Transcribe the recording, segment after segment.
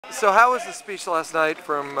So how was the speech last night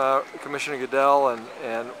from Commissioner Goodell,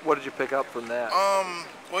 and what did you pick up from that?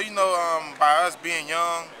 Well, by us being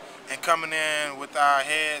young and coming in with our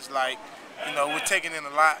heads, like, we're taking in a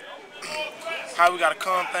lot. How we got to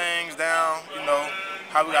calm things down,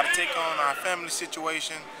 how we got to take on our family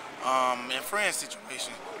situation and friend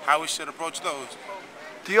situation, how we should approach those.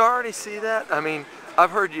 Do you already see that? I mean,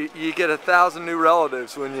 I've heard you get 1,000 new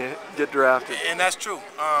relatives when you get drafted. And that's true.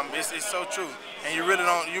 It's so true. And you really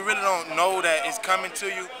don't know that it's coming to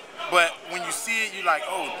you. But when you see it, you're like,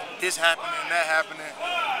 oh, this happening, that happening.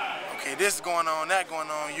 Okay, this is going on, that going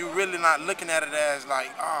on. You're really not looking at it as like,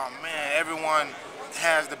 oh man, everyone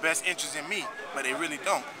has the best interest in me, but they really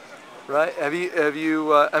don't. Right? Have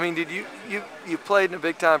you? I mean, did you played in a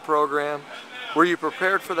big time program? Were you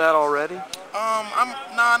prepared for that already?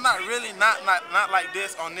 Not really, not like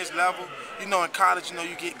this on this level. In college,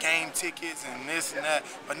 you get game tickets and this and that.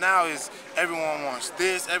 But now is everyone wants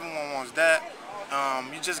this, everyone wants that.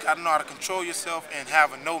 You just got to know how to control yourself and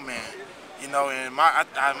have a no man. And I'm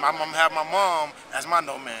have my mom as my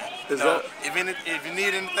no man. If you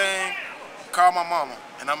need anything, call my mama,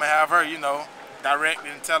 and I'm gonna have her, direct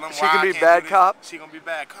and tell them she why can I be can't bad do cop. She gonna be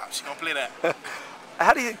bad cop. She gonna play that.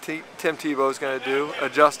 How do you think Tim Tebow's going to do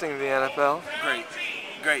adjusting to the NFL?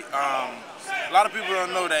 Great. A lot of people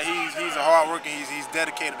don't know that he's a hard worker. He's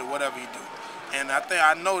dedicated to whatever he do, and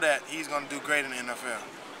I know that he's going to do great in the NFL.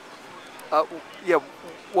 Yeah.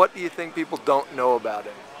 What do you think people don't know about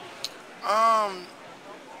him?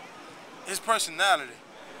 His personality.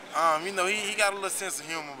 He got a little sense of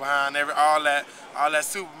humor behind all that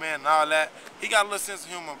Superman and all that. He got a little sense of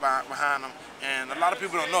humor behind him, and a lot of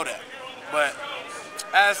people don't know that. But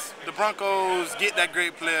as the Broncos get that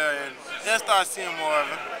great player, and they'll start seeing more of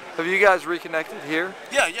him. Have you guys reconnected here?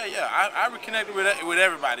 Yeah. I reconnected with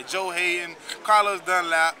everybody. Joe Hayden, Carlos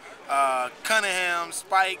Dunlap, Cunningham,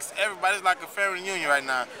 Spikes, everybody's like a family reunion right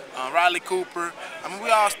now. Riley Cooper. I mean, we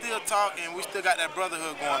all still talk, and we still got that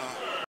brotherhood going on.